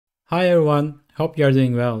Hi everyone, hope you are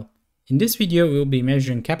doing well. In this video, we will be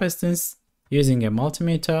measuring capacitance using a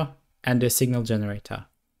multimeter and a signal generator.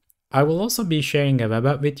 I will also be sharing a web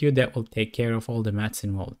app with you that will take care of all the maths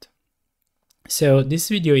involved. So this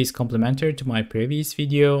video is complementary to my previous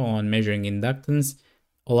video on measuring inductance.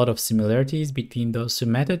 A lot of similarities between those two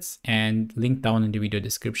methods and link down in the video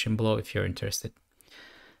description below if you're interested.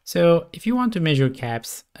 So if you want to measure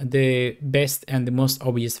caps, the best and the most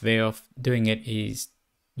obvious way of doing it is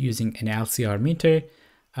using an LCR meter.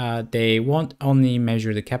 They won't only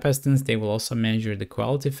measure the capacitance, they will also measure the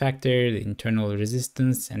quality factor, the internal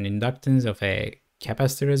resistance and inductance of a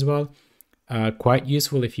capacitor as well. Quite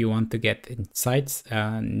useful if you want to get insights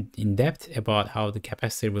in depth about how the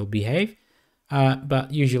capacitor will behave,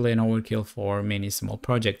 but usually an overkill for many small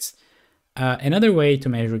projects. Another way to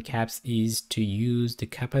measure caps is to use the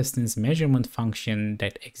capacitance measurement function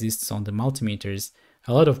that exists on the multimeters.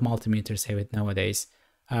 A lot of multimeters have it nowadays.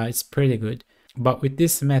 It's pretty good. But with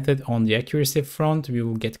this method on the accuracy front, we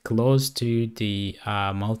will get close to the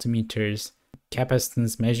multimeter's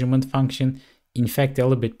capacitance measurement function. In fact, a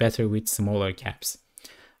little bit better with smaller caps.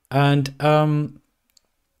 And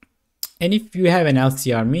if you have an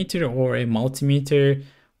LCR meter or a multimeter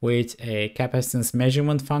with a capacitance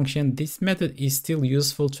measurement function, this method is still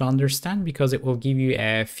useful to understand because it will give you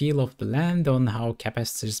a feel of the land on how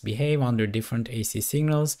capacitors behave under different AC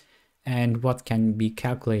signals and what can be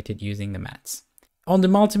calculated using the maths. On the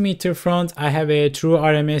multimeter front, I have a true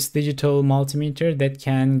RMS digital multimeter that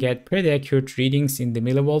can get pretty accurate readings in the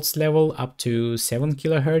millivolts level up to 7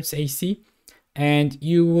 kHz AC. And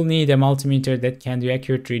you will need a multimeter that can do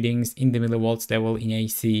accurate readings in the millivolts level in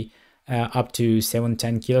AC up to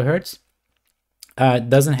 710 kHz. It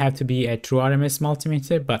doesn't have to be a true RMS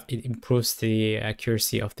multimeter, but it improves the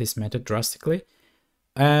accuracy of this method drastically.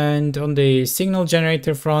 And on the signal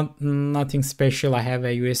generator front, nothing special. I have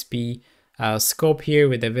a USB scope here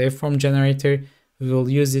with a waveform generator. We will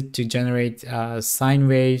use it to generate sine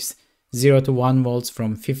waves 0 to 1 volts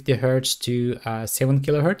from 50 Hz to 7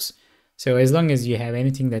 kHz. So as long as you have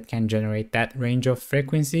anything that can generate that range of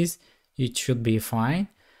frequencies, it should be fine.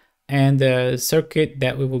 And the circuit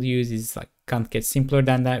that we will use is can't get simpler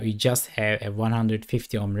than that. We just have a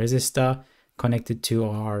 150 ohm resistor connected to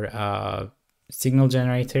our signal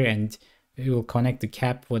generator, and we will connect the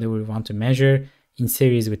cap, whatever we want to measure, in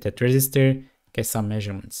series with that resistor, get some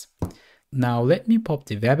measurements. Now let me pop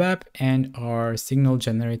the web app and our signal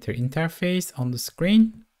generator interface on the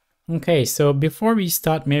screen. Okay, so before we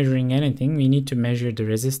start measuring anything, we need to measure the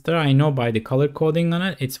resistor. I know by the color coding on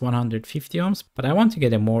it, it's 150 ohms, but I want to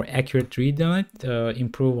get a more accurate read on it to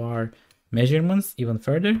improve our measurements even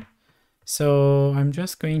further. So I'm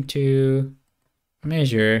just going to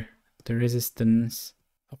measure the resistance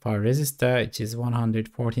of our resistor, which is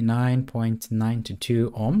 149.92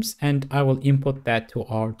 ohms, and I will input that to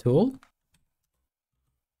our tool.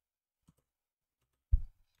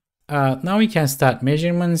 Now we can start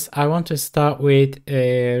measurements. I want to start with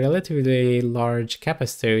a relatively large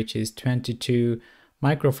capacitor, which is 22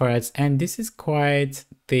 microfarads, and this is quite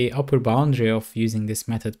the upper boundary of using this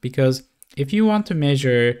method, because if you want to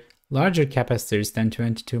measure larger capacitors than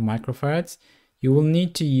 22 microfarads, you will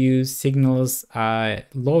need to use signals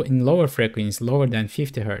lower frequencies, lower than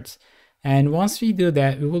 50 Hz. And once we do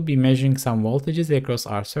that, we will be measuring some voltages across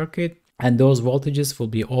our circuit, and those voltages will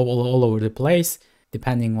be all over the place,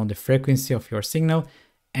 depending on the frequency of your signal,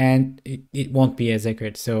 and it won't be as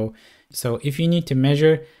accurate. So if you need to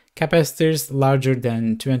measure capacitors larger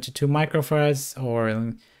than 22 microfarads,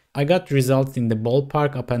 or I got results in the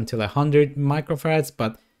ballpark up until 100 microfarads,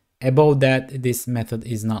 but above that, this method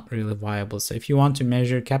is not really viable. So if you want to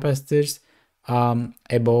measure capacitors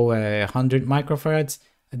above 100 microfarads,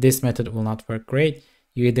 this method will not work great.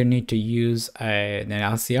 You either need to use an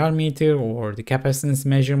LCR meter or the capacitance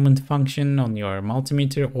measurement function on your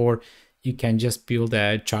multimeter, or you can just build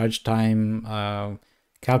a charge time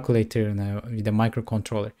calculator with a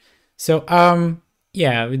microcontroller. So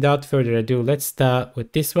yeah, without further ado, let's start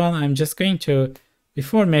with this one. I'm just going to,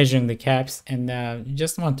 before measuring the caps, and you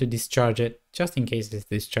just want to discharge it just in case it's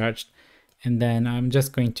discharged, and then I'm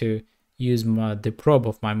just going to use the probe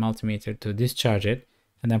of my multimeter to discharge it,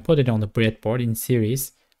 and then put it on the breadboard in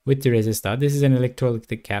series with the resistor. This is an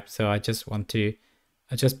electrolytic cap, so I just want to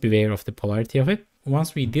just beware of the polarity of it.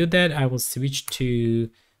 Once we do that, I will switch to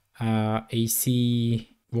AC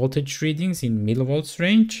voltage readings in millivolts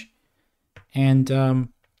range, and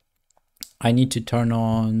I need to turn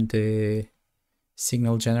on the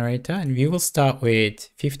signal generator, and we will start with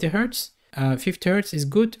 50 Hz. 50 Hz is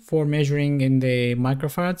good for measuring in the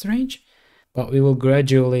microfarads range, but we will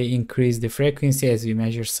gradually increase the frequency as we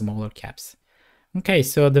measure smaller caps. Okay,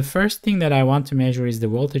 so the first thing that I want to measure is the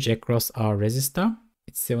voltage across our resistor.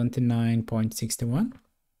 It's 79.61,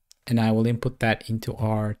 and I will input that into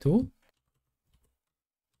our tool.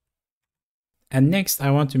 And next,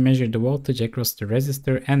 I want to measure the voltage across the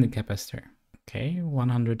resistor and the capacitor. Okay,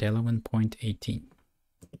 111.18.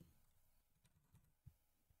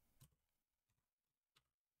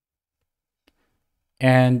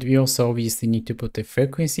 And we also obviously need to put the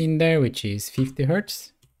frequency in there, which is 50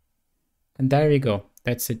 Hertz. And there we go.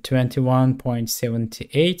 That's a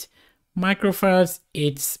 21.78 microfarads.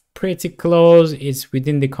 It's pretty close. It's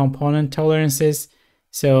within the component tolerances.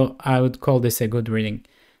 So I would call this a good reading.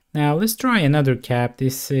 Now let's try another cap.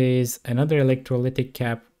 This is another electrolytic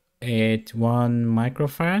cap at 1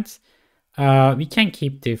 microfarads. We can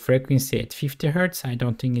keep the frequency at 50 Hertz. I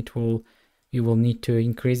don't think we will need to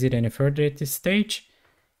increase it any further at this stage.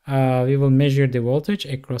 We will measure the voltage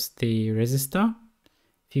across the resistor,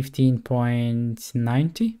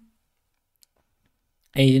 15.90,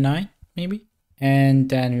 89 maybe. And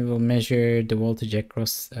then we will measure the voltage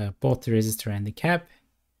across both the resistor and the cap.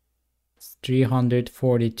 It's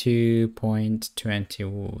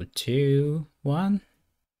 342.21,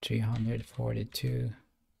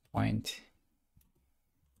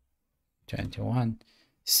 342.21.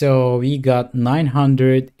 So we got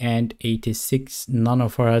 986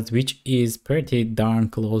 nanofarads, which is pretty darn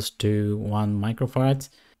close to 1 microfarad.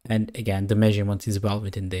 And again, the measurement is well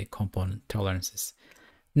within the component tolerances.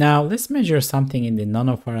 Now let's measure something in the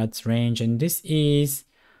nanofarads range. And this is,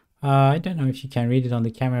 I don't know if you can read it on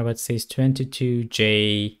the camera, but it says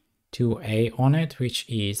 22J2A on it, which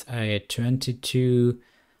is a 22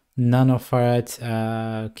 nanofarad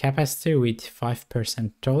capacitor with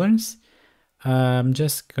 5% tolerance. I'm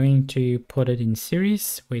just going to put it in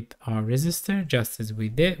series with our resistor, just as we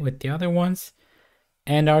did with the other ones.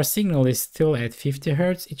 And our signal is still at 50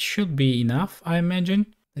 Hertz. It should be enough, I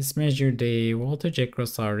imagine. Let's measure the voltage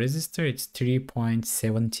across our resistor. It's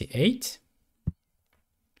 3.78.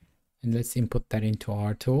 And let's input that into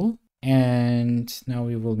our tool. And now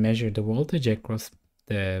we will measure the voltage across both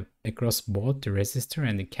the resistor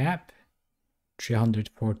and the cap.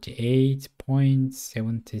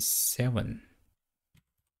 348.77.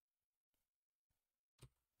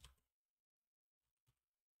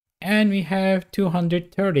 And we have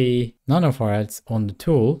 230 nanofarads on the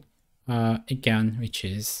tool, again, which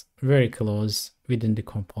is very close within the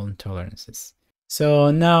component tolerances.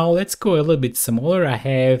 So now let's go a little bit smaller. I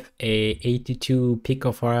have a 82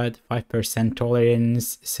 picofarad, 5%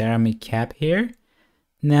 tolerance ceramic cap here.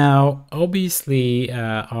 Now, obviously,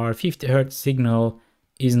 our 50 Hertz signal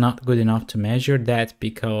is not good enough to measure that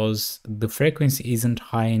because the frequency isn't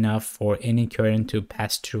high enough for any current to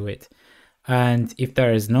pass through it. And if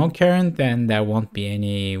there is no current, then there won't be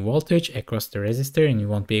any voltage across the resistor and you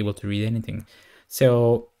won't be able to read anything.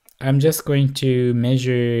 So I'm just going to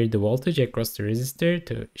measure the voltage across the resistor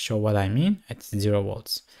to show what I mean at 0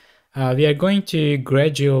 volts. We are going to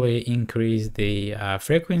gradually increase the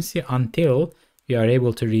frequency until we are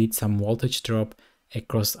able to read some voltage drop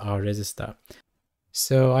across our resistor.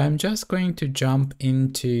 So I'm just going to jump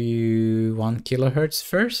into 1 kilohertz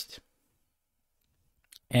first.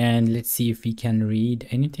 And let's see if we can read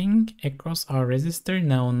anything across our resistor.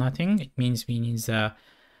 No, nothing. It means we need a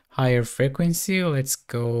higher frequency. Let's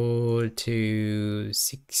go to 2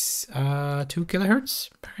 kilohertz,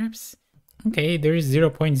 perhaps. Okay, there is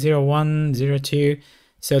 0.0102.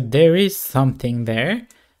 So there is something there.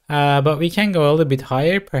 But we can go a little bit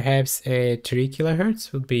higher. Perhaps 3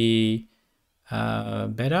 kilohertz would be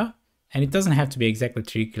better. And it doesn't have to be exactly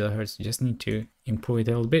 3 kilohertz. You just need to improve it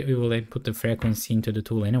a little bit. We will then put the frequency into the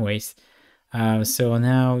tool anyways. So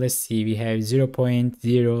now let's see, we have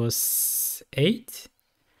 0.08,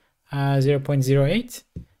 0.08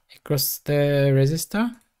 across the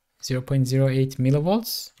resistor, 0.08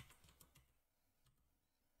 millivolts.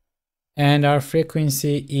 And our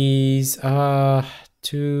frequency is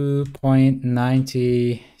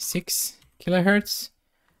 2.96 kilohertz.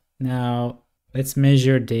 Now let's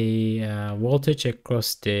measure the voltage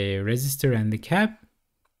across the resistor and the cap.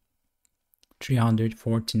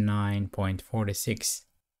 349.46.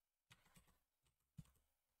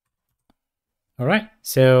 All right,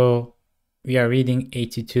 so we are reading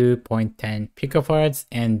 82.10 picofarads,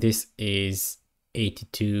 and this is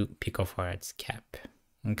 82 picofarads cap.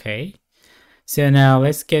 Okay, so now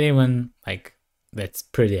let's get even, like, that's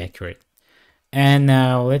pretty accurate. And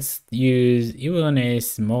now let's use even a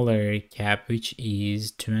smaller cap, which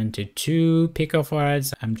is 22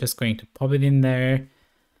 picofarads. I'm just going to pop it in there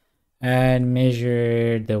and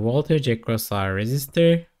measure the voltage across our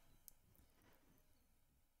resistor.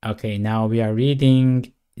 Okay, now we are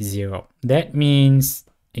reading 0. That means,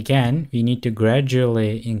 again, we need to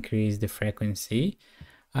gradually increase the frequency.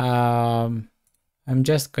 I'm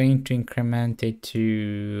just going to increment it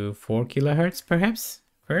to 4 kilohertz perhaps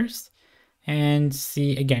first, and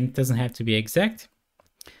see, again, it doesn't have to be exact.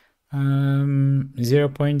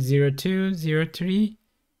 0.0203,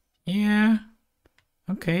 yeah,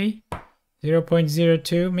 okay.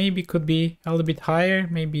 0.02 maybe could be a little bit higher.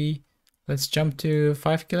 Maybe let's jump to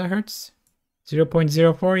 5 kilohertz.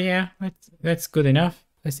 0.04, yeah, that's good enough.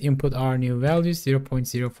 Let's input our new values,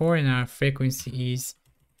 0.04, and our frequency is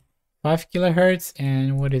 5 kilohertz.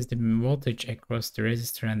 And what is the voltage across the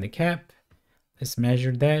resistor and the cap? Let's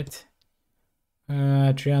measure that.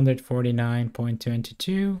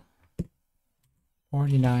 349.22,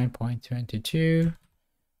 49.22,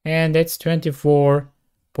 and that's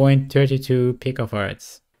 24.32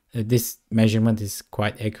 picofarads. This measurement is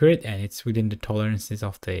quite accurate, and it's within the tolerances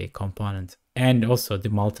of the component and also the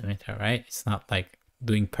multimeter, right? It's not like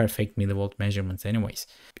doing perfect millivolt measurements anyways.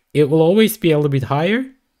 It will always be a little bit higher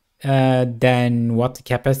than what the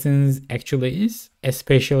capacitance actually is,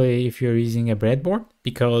 especially if you're using a breadboard,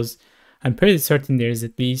 because I'm pretty certain there's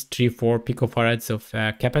at least 3-4 picofarads of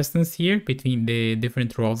capacitance here between the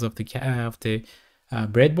different rows of the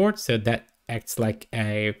breadboard. So that acts like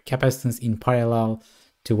a capacitance in parallel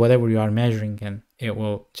to whatever you are measuring, and it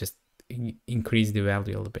will just increase the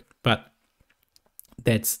value a little bit. But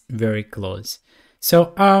that's very close.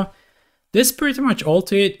 So that's pretty much all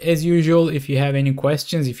to it. As usual, if you have any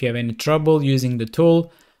questions, if you have any trouble using the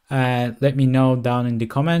tool, let me know down in the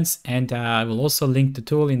comments, and I will also link the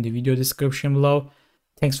tool in the video description below.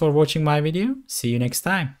 Thanks for watching my video. See you next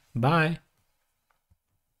time. Bye.